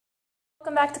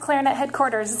Welcome back to Clarinet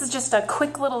headquarters. This is just a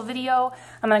quick little video.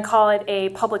 I'm going to call it a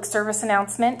public service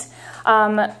announcement.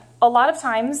 A lot of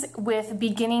times with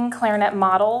beginning clarinet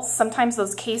models, sometimes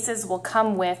those cases will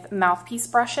come with mouthpiece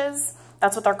brushes.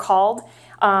 That's what they're called.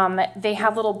 They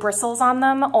have little bristles on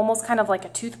them, almost kind of like a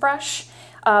toothbrush,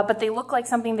 but they look like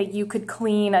something that you could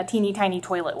clean a teeny tiny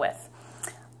toilet with.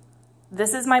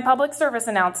 This is my public service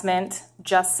announcement.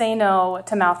 Just say no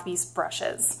to mouthpiece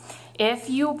brushes. If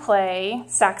you play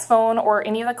saxophone or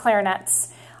any of the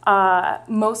clarinets,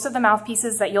 most of the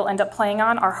mouthpieces that you'll end up playing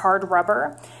on are hard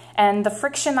rubber, and the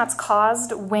friction that's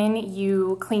caused when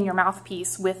you clean your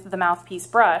mouthpiece with the mouthpiece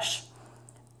brush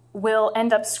will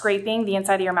end up scraping the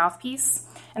inside of your mouthpiece,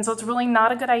 and so it's really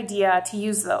not a good idea to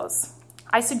use those.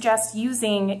 I suggest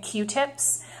using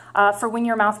Q-tips for when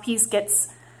your mouthpiece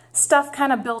gets stuff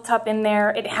kind of built up in there.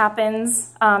 It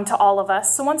happens to all of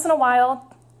us, so once in a while,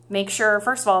 make sure,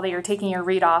 first of all, that you're taking your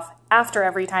reed off after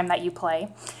every time that you play.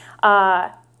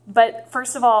 But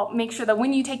first of all, make sure that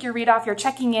when you take your reed off, you're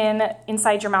checking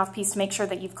inside your mouthpiece to make sure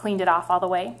that you've cleaned it off all the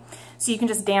way. So you can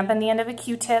just dampen the end of a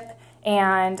Q-tip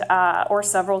and or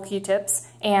several Q-tips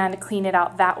and clean it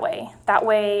out that way. That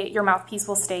way your mouthpiece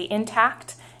will stay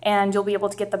intact and you'll be able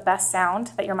to get the best sound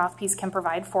that your mouthpiece can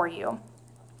provide for you.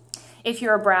 If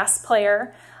you're a brass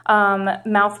player,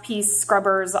 mouthpiece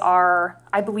scrubbers are,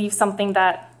 I believe, something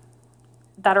that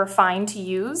are fine to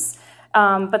use,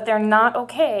 but they're not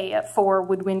okay for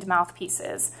woodwind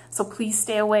mouthpieces. So please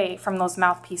stay away from those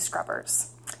mouthpiece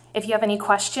scrubbers. If you have any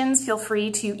questions, feel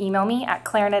free to email me at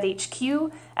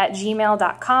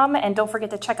clarinethq@gmail.com, and don't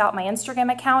forget to check out my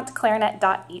Instagram account,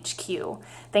 clarinet.hq.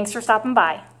 Thanks for stopping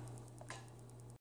by.